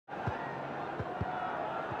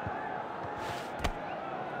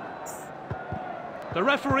The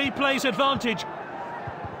referee plays advantage.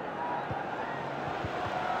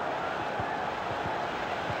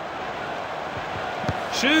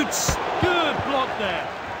 Shoots. Good block there.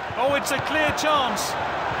 Oh, it's a clear chance.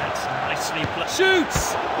 That's nicely played.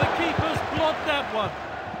 Shoots. The keeper's blocked that one.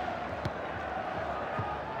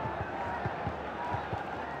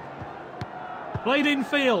 Played in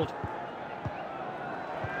field.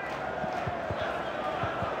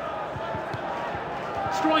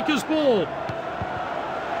 Striker's ball.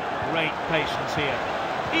 Great patience here.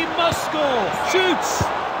 He must score. Shoots.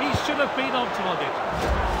 He should have been on target.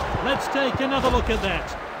 Let's take another look at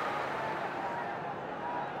that.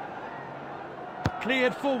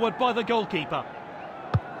 Cleared forward by the goalkeeper.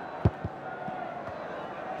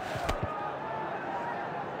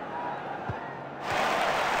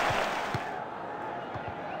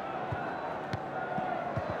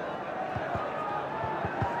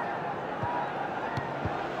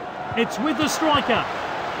 It's with the striker.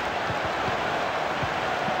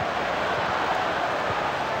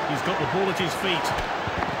 He's got the ball at his feet.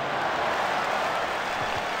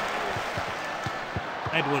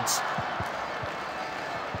 Edwards.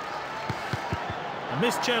 A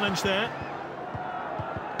missed challenge there.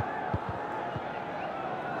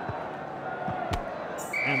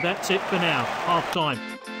 And that's it for now. Half time.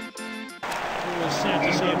 Always sad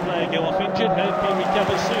to see a player go off injured. Hope he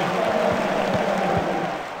recovers soon.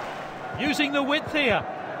 Using the width here.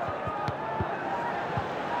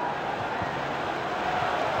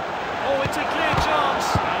 Oh, it's a clear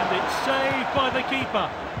chance. And it's saved by the keeper.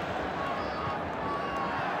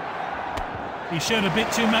 He showed a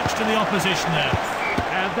bit too much to the opposition there.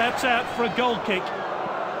 And that's out for a goal kick.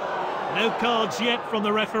 No cards yet from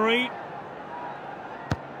the referee.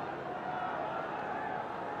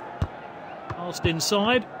 Passed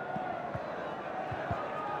inside.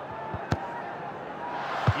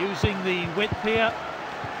 Using the width here.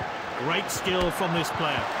 Great skill from this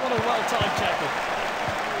player. What a well-timed tackle.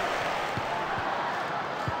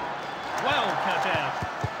 Well cut out.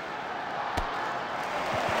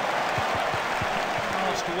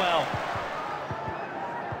 Passed well.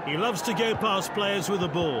 He loves to go past players with the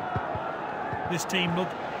ball. This team look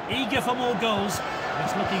eager for more goals.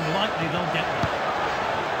 It's looking likely they'll get them.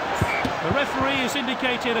 The referee has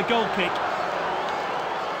indicated a goal kick.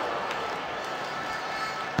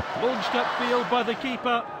 Launched upfield by the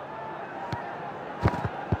keeper.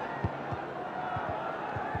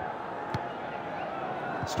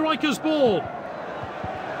 Striker's ball.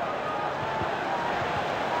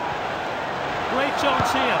 Great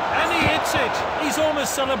chance here. And he hits it. He's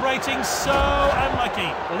almost celebrating. So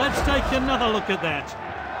unlucky. Well, let's take another look at that.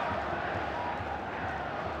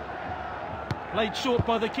 Played short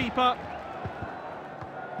by the keeper.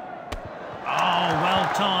 Oh,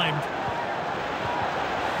 well timed.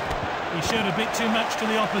 He showed a bit too much to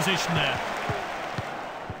the opposition there.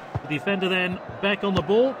 The defender then back on the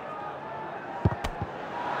ball.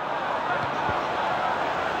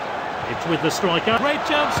 It's with the striker. Great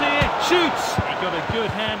chance here. Shoots. He got a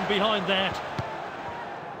good hand behind that.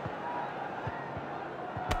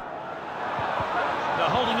 They're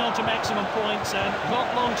holding on to maximum points and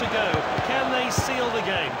not long to go. Can they seal the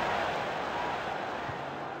game?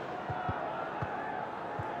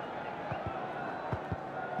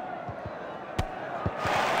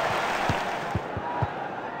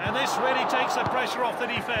 And this really takes the pressure off the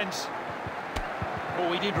defence.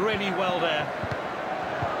 Oh, he did really well there.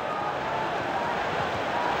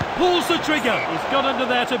 Pulls the trigger. He's got under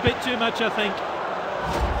that a bit too much, I think.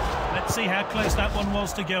 Let's see how close that one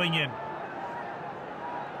was to going in.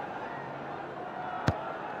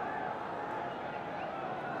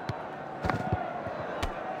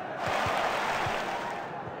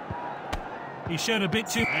 He showed a bit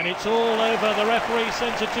too... And it's all over. The referee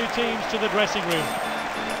sends the two teams to the dressing room.